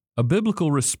a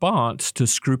biblical response to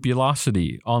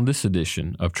scrupulosity on this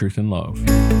edition of Truth and Love.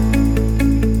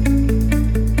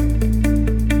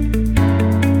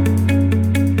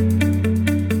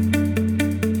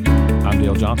 I'm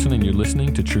Dale Johnson, and you're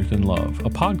listening to Truth and Love, a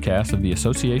podcast of the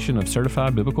Association of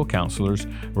Certified Biblical Counselors,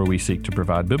 where we seek to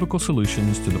provide biblical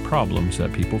solutions to the problems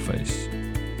that people face.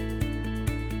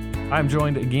 I'm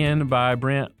joined again by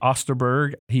Brent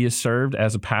Osterberg. He has served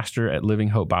as a pastor at Living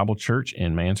Hope Bible Church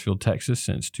in Mansfield, Texas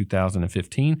since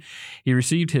 2015. He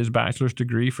received his bachelor's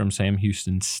degree from Sam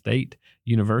Houston State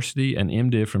University, an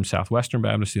MDiv from Southwestern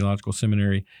Baptist Theological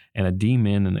Seminary, and a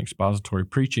DMin in expository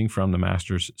preaching from the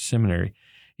Master's Seminary.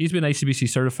 He's been ACBC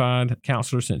certified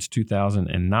counselor since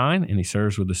 2009, and he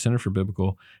serves with the Center for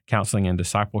Biblical Counseling and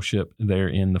Discipleship there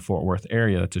in the Fort Worth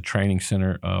area. That's a training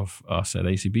center of us at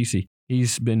ACBC.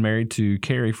 He's been married to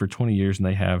Carrie for 20 years, and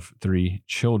they have 3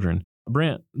 children.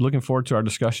 Brent, looking forward to our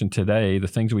discussion today. The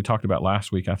things that we talked about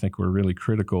last week, I think, were really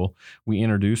critical. We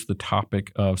introduced the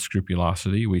topic of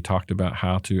scrupulosity. We talked about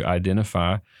how to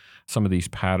identify some of these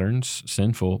patterns,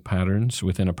 sinful patterns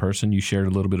within a person. You shared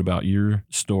a little bit about your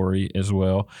story as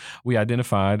well. We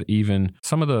identified even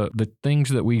some of the things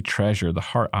that we treasure, the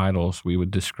heart idols, we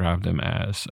would describe them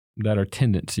as, that are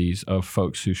tendencies of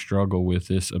folks who struggle with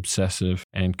this obsessive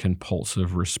and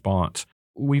compulsive response.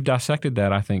 We've dissected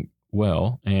that, I think,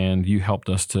 well, and you helped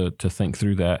us to think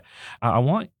through that. I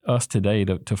want us today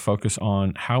to focus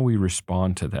on how we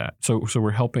respond to that. So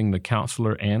we're helping the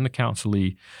counselor and the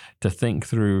counselee to think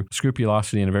through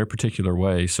scrupulosity in a very particular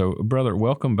way. So, brother,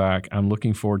 welcome back. I'm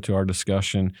looking forward to our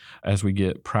discussion as we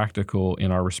get practical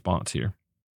in our response here.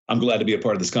 I'm glad to be a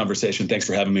part of this conversation. Thanks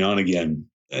for having me on again.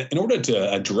 In order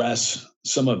to address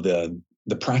some of the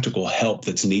practical help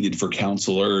that's needed for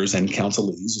counselors and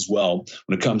counselees as well,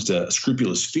 when it comes to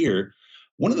scrupulous fear,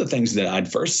 one of the things that I'd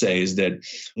first say is that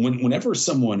whenever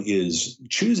someone is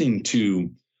choosing to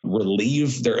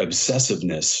relieve their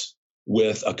obsessiveness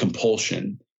with a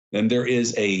compulsion, then there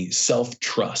is a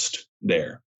self-trust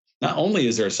there. Not only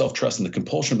is there a self-trust in the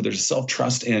compulsion, but there's a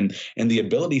self-trust and the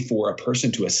ability for a person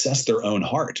to assess their own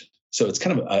heart. So it's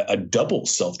kind of a double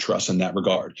self-trust in that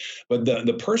regard. But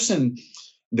the person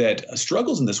that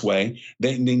struggles in this way,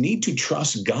 they need to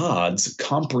trust God's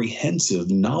comprehensive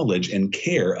knowledge and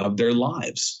care of their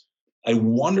lives. A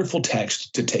wonderful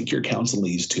text to take your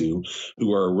counselees to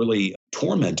who are really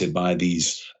tormented by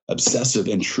these obsessive,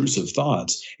 intrusive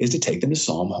thoughts is to take them to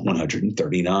Psalm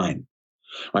 139.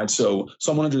 Right. So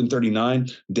Psalm 139,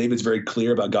 David's very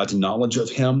clear about God's knowledge of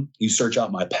him. You search out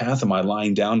my path, am I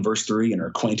lying down, verse 3, and are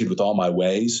acquainted with all my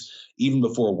ways. Even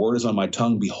before a word is on my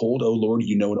tongue, behold, O Lord,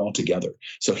 you know it altogether.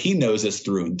 So he knows us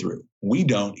through and through. We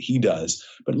don't, he does.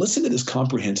 But listen to this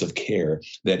comprehensive care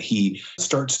that he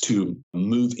starts to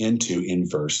move into in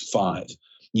verse 5.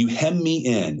 You hem me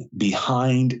in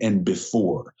behind and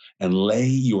before, and lay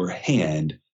your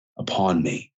hand upon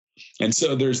me. And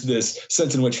so there's this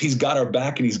sense in which he's got our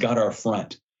back and he's got our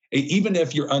front. Even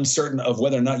if you're uncertain of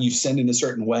whether or not you sinned in a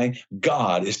certain way,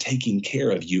 God is taking care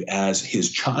of you as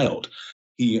his child.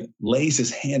 He lays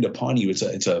his hand upon you. It's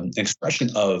an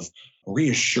expression of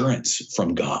reassurance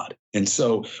from God. And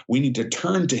so we need to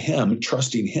turn to him,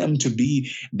 trusting him to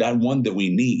be that one that we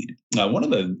need. Now, one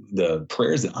of the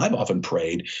prayers that I've often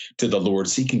prayed to the Lord,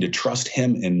 seeking to trust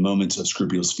him in moments of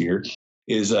scrupulous fear,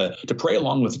 is to pray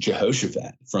along with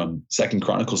Jehoshaphat from 2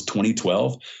 Chronicles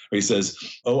 20:12, where he says,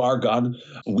 "Oh, our God,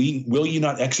 will you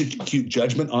not execute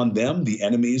judgment on them, the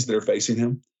enemies that are facing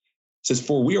him?" It says,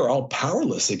 "For we are all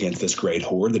powerless against this great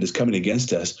horde that is coming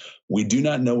against us. We do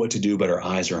not know what to do, but our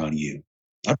eyes are on you."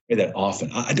 I pray that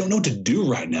often. I don't know what to do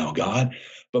right now, God,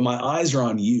 but my eyes are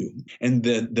on you. And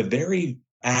the very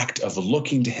act of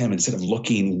looking to him instead of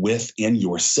looking within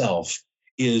yourself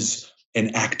is an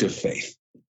act of faith.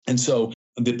 And so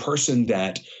the person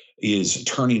that is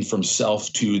turning from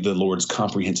self to the Lord's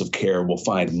comprehensive care will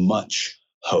find much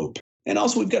hope. And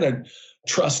also we've got to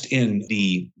trust in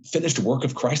the finished work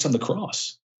of Christ on the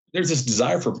cross. There's this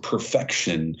desire for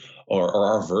perfection or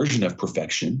our version of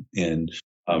perfection in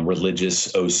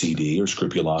religious OCD or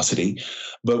scrupulosity,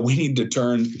 but we need to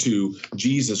turn to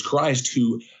Jesus Christ,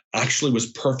 who actually was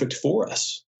perfect for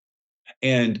us.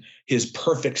 And his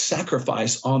perfect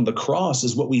sacrifice on the cross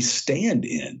is what we stand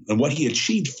in and what he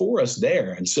achieved for us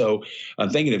there. And so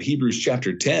I'm thinking of Hebrews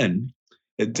chapter 10.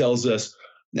 It tells us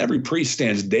every priest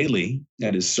stands daily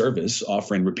at his service,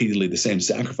 offering repeatedly the same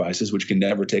sacrifices, which can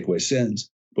never take away sins.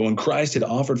 But when Christ had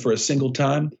offered for all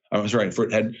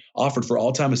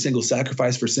time a single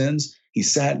sacrifice for sins, he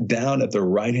sat down at the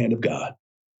right hand of God,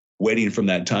 waiting from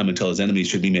that time until his enemies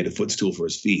should be made a footstool for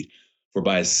his feet. For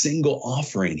by a single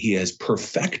offering, he has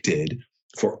perfected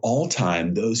for all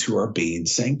time those who are being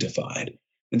sanctified.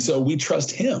 And so we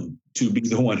trust him to be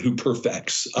the one who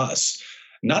perfects us,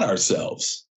 not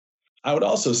ourselves. I would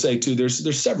also say, too,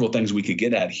 there's several things we could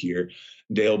get at here,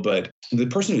 Dale, but the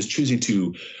person who's choosing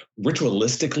to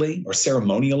ritualistically or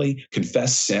ceremonially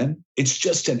confess sin, it's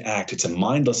just an act. It's a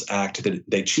mindless act that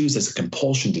they choose as a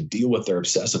compulsion to deal with their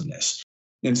obsessiveness.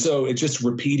 And so it's just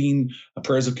repeating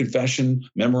prayers of confession,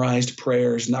 memorized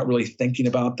prayers, not really thinking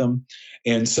about them.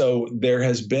 And so there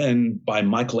has been, by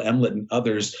Michael Emlet and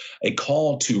others, a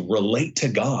call to relate to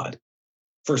God.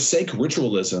 Forsake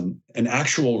ritualism and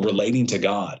actual relating to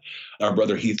God. Our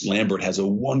brother Heath Lambert has a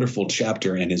wonderful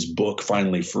chapter in his book,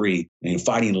 Finally Free, and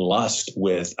Fighting Lust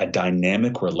with a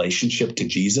dynamic relationship to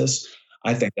Jesus.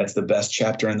 I think that's the best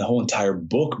chapter in the whole entire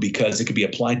book because it could be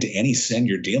applied to any sin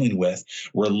you're dealing with,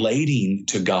 relating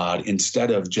to God instead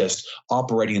of just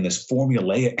operating in this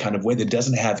formulaic kind of way that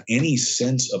doesn't have any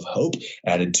sense of hope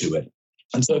added to it.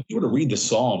 And so if you were to read the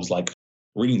Psalms, like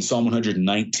reading Psalm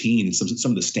 119 and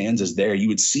some of the stanzas there, you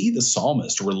would see the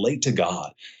psalmist relate to God.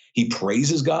 He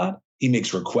praises God. He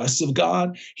makes requests of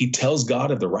God. He tells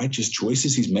God of the righteous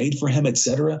choices he's made for him,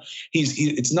 etc.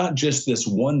 It's not just this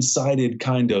one-sided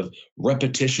kind of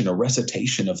repetition or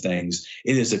recitation of things.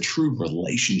 It is a true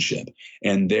relationship.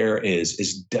 And there is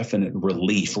definite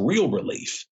relief, real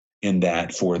relief in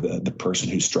that for the person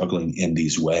who's struggling in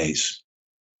these ways.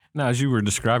 Now, as you were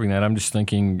describing that, I'm just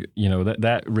thinking,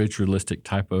 that ritualistic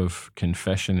type of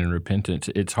confession and repentance,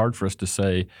 it's hard for us to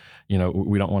say,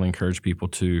 we don't want to encourage people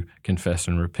to confess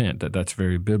and repent. That's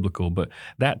very biblical. But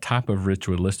that type of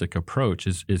ritualistic approach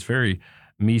is very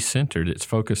me-centered. It's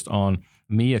focused on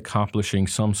me accomplishing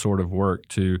some sort of work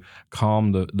to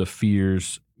calm the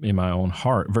fears in my own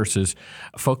heart versus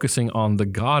focusing on the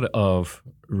God of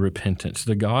repentance,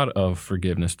 the God of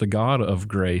forgiveness, the God of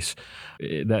grace.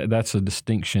 That's a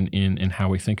distinction in how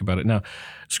we think about it. Now,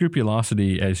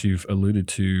 scrupulosity, as you've alluded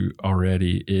to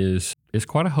already, is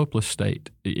quite a hopeless state.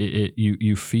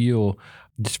 You feel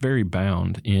just very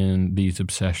bound in these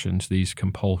obsessions, these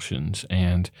compulsions,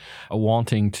 and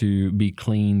wanting to be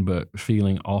clean, but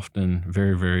feeling often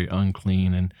very, very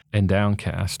unclean and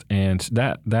downcast. And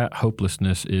that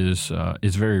hopelessness is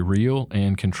very real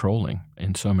and controlling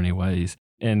in so many ways.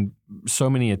 And so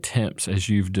many attempts, as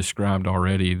you've described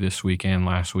already this week and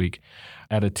last week,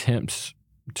 at attempts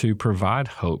to provide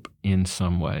hope in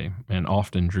some way, and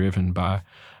often driven by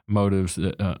motives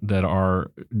that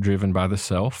are driven by the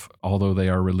self, although they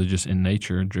are religious in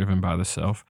nature, driven by the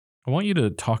self. I want you to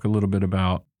talk a little bit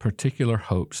about particular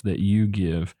hopes that you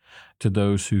give to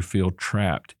those who feel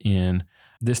trapped in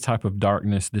this type of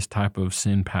darkness, this type of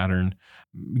sin pattern.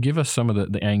 Give us some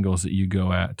of the angles that you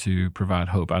go at to provide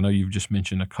hope. I know you've just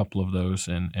mentioned a couple of those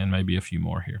and maybe a few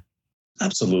more here.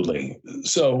 Absolutely.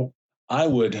 So I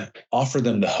would offer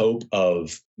them the hope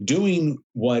of doing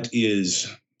what is,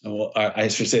 well, I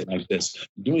should say it like this,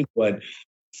 doing what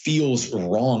feels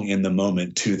wrong in the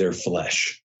moment to their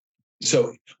flesh.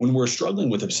 So when we're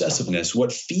struggling with obsessiveness,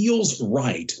 what feels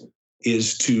right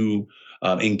is to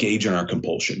engage in our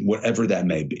compulsion, whatever that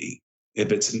may be.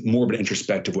 If it's morbid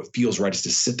introspective, what feels right is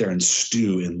to sit there and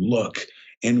stew and look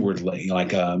inwardly,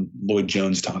 like Lloyd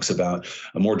Jones talks about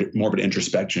a morbid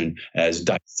introspection as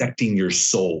dissecting your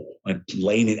soul and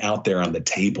laying it out there on the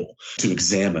table to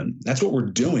examine. That's what we're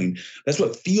doing. That's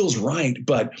what feels right,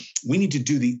 but we need to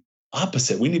do the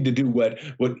opposite. We need to do what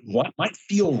might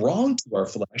feel wrong to our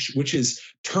flesh, which is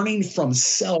turning from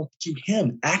self to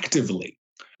him actively.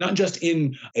 Not just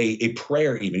in a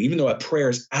prayer, even though a prayer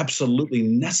is absolutely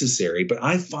necessary. But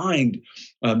I find,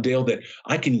 Dale, that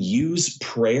I can use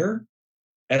prayer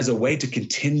as a way to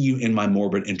continue in my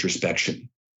morbid introspection.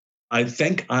 I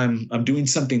think I'm doing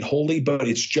something holy, but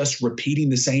it's just repeating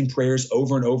the same prayers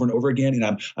over and over and over again.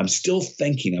 And I'm still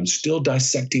thinking, I'm still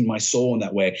dissecting my soul in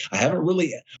that way. I haven't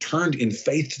really turned in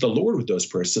faith to the Lord with those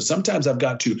prayers. So sometimes I've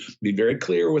got to be very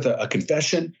clear with a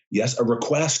confession, yes, a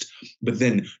request, but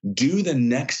then do the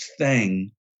next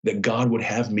thing that God would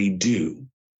have me do.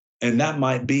 And that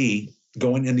might be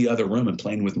going in the other room and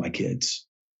playing with my kids,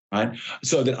 right?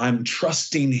 So that I'm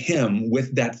trusting him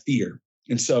with that fear.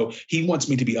 And so he wants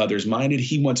me to be others minded.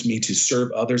 He wants me to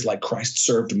serve others like Christ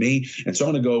served me. And so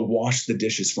I'm going to go wash the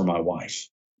dishes for my wife.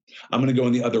 I'm going to go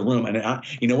in the other room. And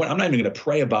you know what? I'm not even going to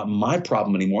pray about my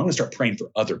problem anymore. I'm going to start praying for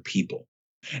other people.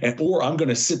 Or I'm going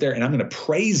to sit there and I'm going to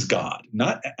praise God,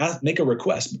 not make a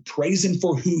request, but praise him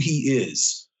for who he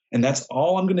is. And that's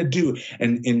all I'm going to do.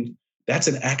 And that's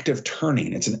an act of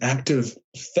turning. It's an act of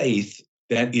faith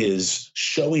that is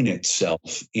showing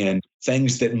itself in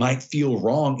things that might feel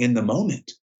wrong in the moment.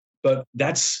 But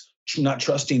that's not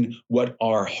trusting what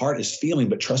our heart is feeling,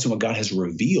 but trusting what God has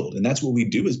revealed. And that's what we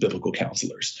do as biblical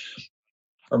counselors.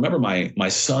 I remember my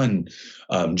son,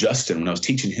 Justin, when I was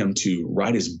teaching him to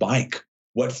ride his bike,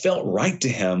 what felt right to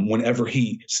him whenever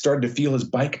he started to feel his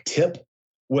bike tip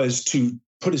was to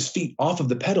put his feet off of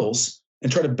the pedals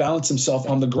and try to balance himself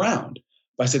on the ground.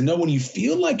 But I said, no, when you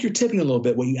feel like you're tipping a little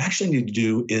bit, what you actually need to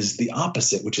do is the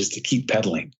opposite, which is to keep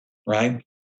pedaling, right?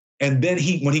 And then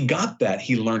when he got that,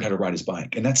 he learned how to ride his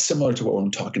bike. And that's similar to what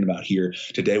I'm talking about here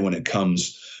today when it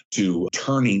comes to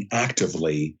turning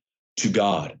actively to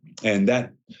God. And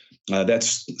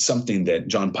that's something that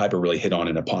John Piper really hit on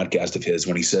in a podcast of his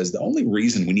when he says the only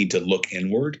reason we need to look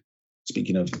inward,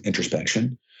 speaking of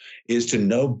introspection, is to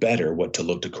know better what to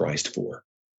look to Christ for.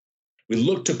 We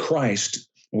look to Christ.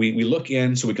 We look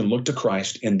in so we can look to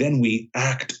Christ, and then we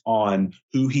act on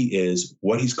who he is,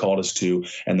 what he's called us to,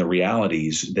 and the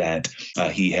realities that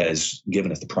he has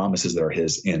given us, the promises that are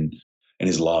his in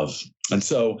his love. And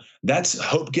so that's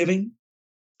hope giving.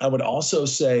 I would also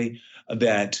say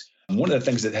that one of the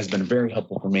things that has been very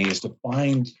helpful for me is to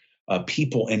find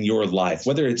people in your life,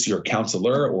 whether it's your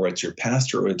counselor or it's your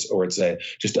pastor or it's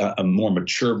just a more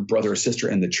mature brother or sister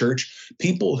in the church,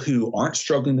 people who aren't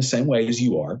struggling the same way as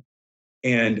you are,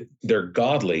 and they're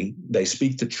godly, they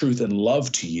speak the truth and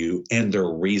love to you, and they're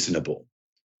reasonable.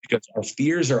 Because our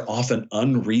fears are often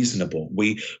unreasonable.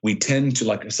 We tend to,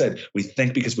 like I said, we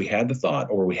think because we had the thought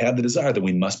or we had the desire that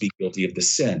we must be guilty of the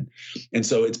sin. And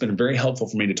so it's been very helpful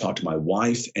for me to talk to my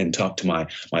wife and talk to my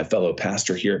fellow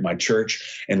pastor here at my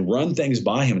church and run things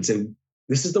by him and say,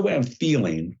 this is the way I'm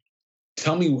feeling.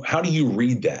 Tell me, how do you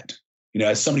read that?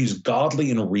 As somebody who's godly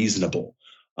and reasonable.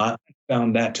 I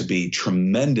found that to be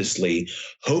tremendously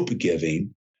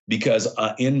hope-giving because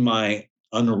in my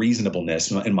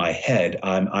unreasonableness in my head,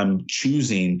 I'm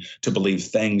choosing to believe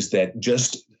things that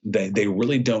just they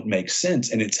really don't make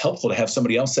sense. And it's helpful to have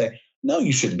somebody else say, no,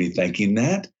 you shouldn't be thinking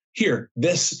that. Here,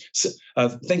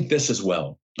 think this as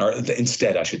well, or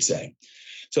instead, I should say.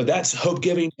 So that's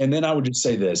hope-giving. And then I would just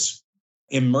say this.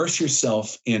 Immerse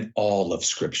yourself in all of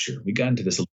Scripture. We got into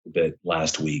this a little bit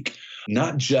last week.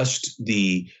 Not just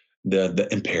the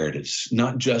imperatives,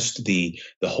 not just the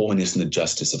holiness and the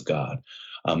justice of God,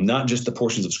 not just the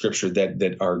portions of Scripture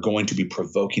that are going to be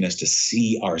provoking us to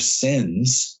see our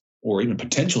sins or even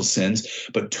potential sins,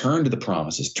 but turn to the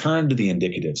promises, turn to the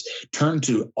indicatives, turn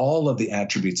to all of the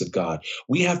attributes of God.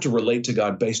 We have to relate to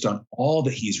God based on all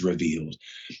that he's revealed,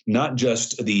 not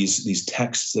just these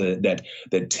texts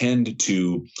that tend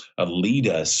to lead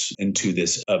us into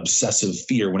this obsessive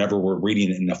fear whenever we're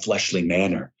reading it in a fleshly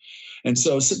manner. And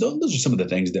so those are some of the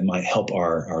things that might help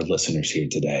our listeners here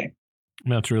today.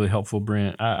 That's really helpful,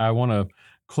 Brent. I want to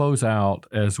close out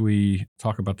as we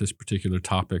talk about this particular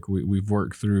topic. We've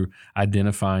worked through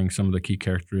identifying some of the key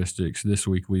characteristics. This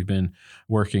week, we've been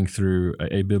working through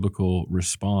a biblical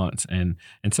response and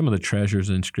some of the treasures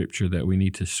in Scripture that we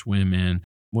need to swim in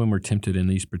when we're tempted in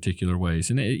these particular ways.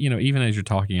 And even as you're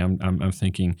talking, I'm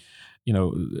thinking,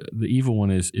 the evil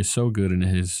one is so good in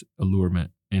his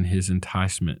allurement and his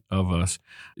enticement of us.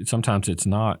 Sometimes it's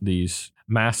not these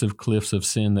massive cliffs of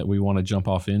sin that we want to jump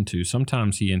off into.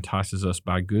 Sometimes he entices us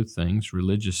by good things,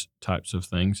 religious types of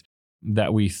things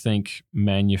that we think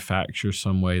manufacture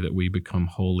some way that we become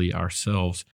holy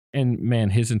ourselves. And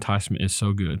man, his enticement is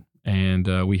so good.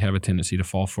 And we have a tendency to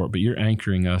fall for it. But you're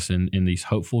anchoring us in these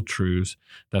hopeful truths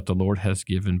that the Lord has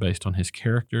given based on his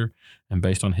character and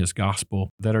based on his gospel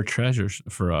that are treasures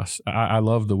for us. I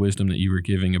love the wisdom that you were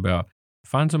giving about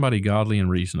find somebody godly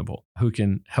and reasonable who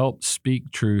can help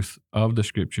speak truth of the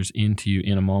Scriptures into you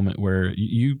in a moment where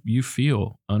you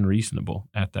feel unreasonable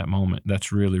at that moment.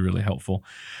 That's really, really helpful.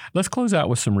 Let's close out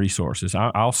with some resources.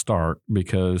 I'll start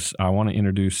because I want to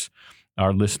introduce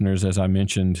our listeners, as I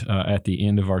mentioned at the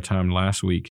end of our time last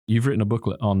week. You've written a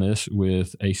booklet on this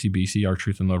with ACBC, our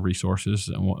Truth and Love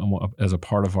Resources, as a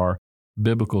part of our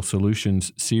Biblical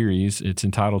Solutions series. It's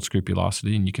entitled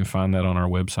Scrupulosity, and you can find that on our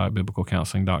website,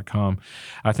 biblicalcounseling.com.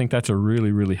 I think that's a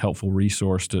really, really helpful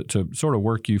resource to sort of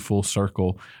work you full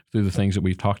circle through the things that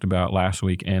we've talked about last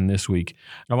week and this week.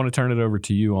 I want to turn it over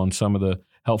to you on some of the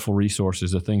helpful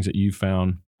resources, the things that you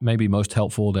found maybe most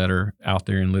helpful that are out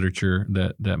there in literature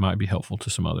that might be helpful to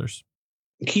some others.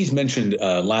 Keith mentioned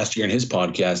last year in his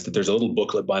podcast that there's a little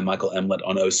booklet by Michael Emlet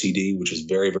on OCD, which is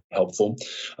very, very helpful.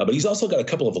 But he's also got a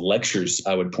couple of lectures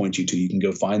I would point you to. You can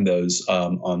go find those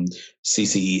on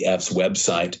CCEF's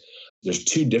website. There's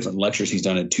 2 different lectures he's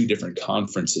done at 2 different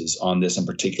conferences on this in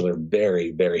particular. Very,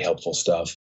 very helpful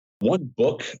stuff. One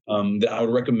book that I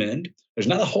would recommend, There's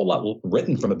not a whole lot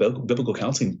written from a biblical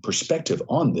counseling perspective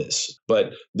on this,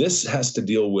 but this has to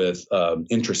deal with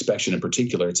introspection in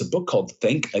particular. It's a book called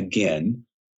Think Again,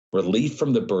 Relief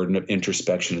from the Burden of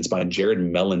Introspection. It's by Jared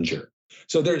Mellinger.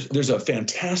 So there's a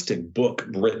fantastic book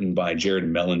written by Jared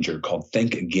Mellinger called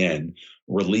Think Again,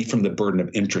 Relief from the Burden of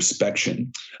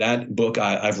Introspection. That book,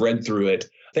 I've read through it,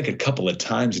 I think, a couple of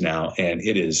times now, and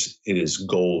it is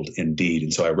gold indeed.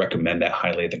 And so I recommend that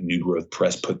highly. I think New Growth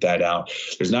Press put that out.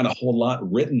 There's not a whole lot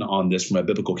written on this from a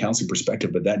biblical counseling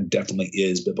perspective, but that definitely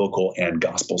is biblical and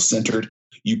gospel-centered.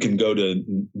 You can go to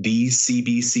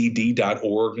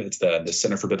thecbcd.org. It's the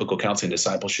Center for Biblical Counseling and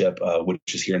Discipleship, which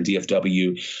is here in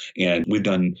DFW. And we've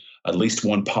done at least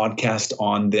one podcast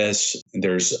on this. And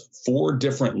there's 4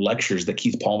 different lectures that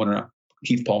Keith Palmer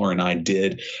and I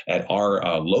did at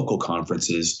our local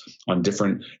conferences on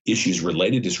different issues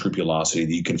related to scrupulosity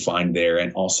that you can find there,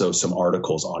 and also some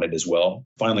articles on it as well.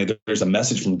 Finally, there's a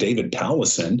message from David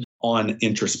Powlison on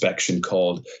introspection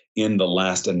called In the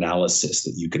Last Analysis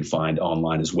that you can find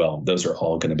online as well. Those are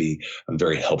all going to be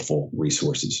very helpful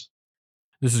resources.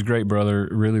 This is great, brother.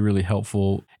 Really, really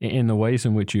helpful in the ways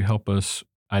in which you help us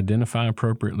identify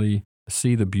appropriately,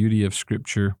 see the beauty of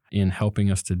Scripture in helping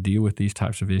us to deal with these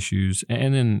types of issues,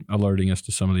 and then alerting us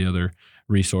to some of the other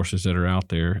resources that are out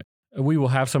there. We will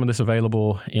have some of this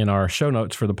available in our show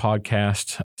notes for the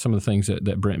podcast, some of the things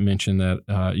that Brent mentioned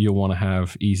that you'll want to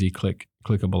have easy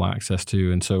clickable access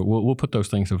to. And so we'll put those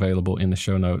things available in the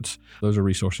show notes. Those are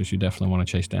resources you definitely want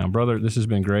to chase down. Brother, this has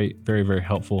been great. Very, very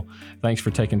helpful. Thanks for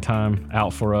taking time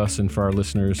out for us and for our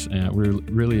listeners. And we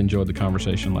really enjoyed the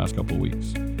conversation the last couple of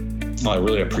weeks. I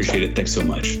really appreciate it. Thanks so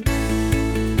much.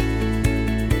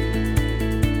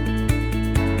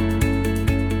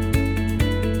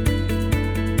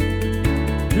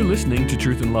 You're listening to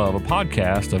Truth and Love, a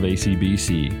podcast of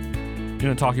ACBC.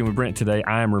 Talking with Brent today,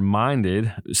 I am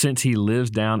reminded, since he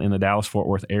lives down in the Dallas-Fort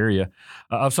Worth area,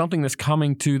 of something that's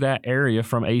coming to that area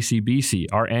from ACBC.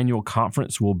 Our annual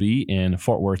conference will be in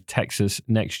Fort Worth, Texas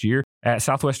next year at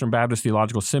Southwestern Baptist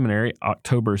Theological Seminary,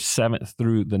 October 7th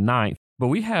through the 9th. But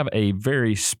we have a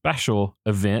very special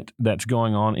event that's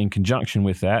going on in conjunction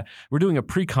with that. We're doing a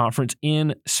pre-conference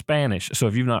in Spanish. So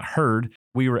if you've not heard,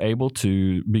 we were able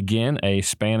to begin a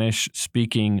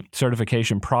Spanish-speaking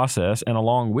certification process. And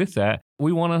along with that,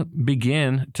 we want to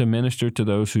begin to minister to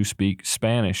those who speak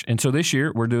Spanish. And so this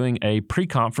year, we're doing a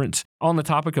pre-conference on the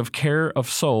topic of care of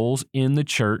souls in the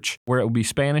church, where it will be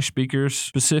Spanish speakers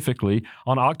specifically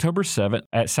on October 7th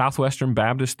at Southwestern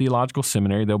Baptist Theological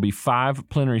Seminary. There'll be 5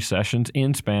 plenary sessions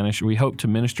in Spanish. We hope to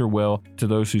minister well to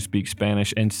those who speak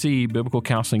Spanish and see biblical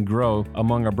counseling grow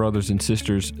among our brothers and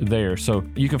sisters there. So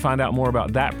you can find out more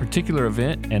about that particular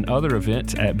event and other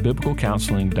events at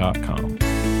biblicalcounseling.com.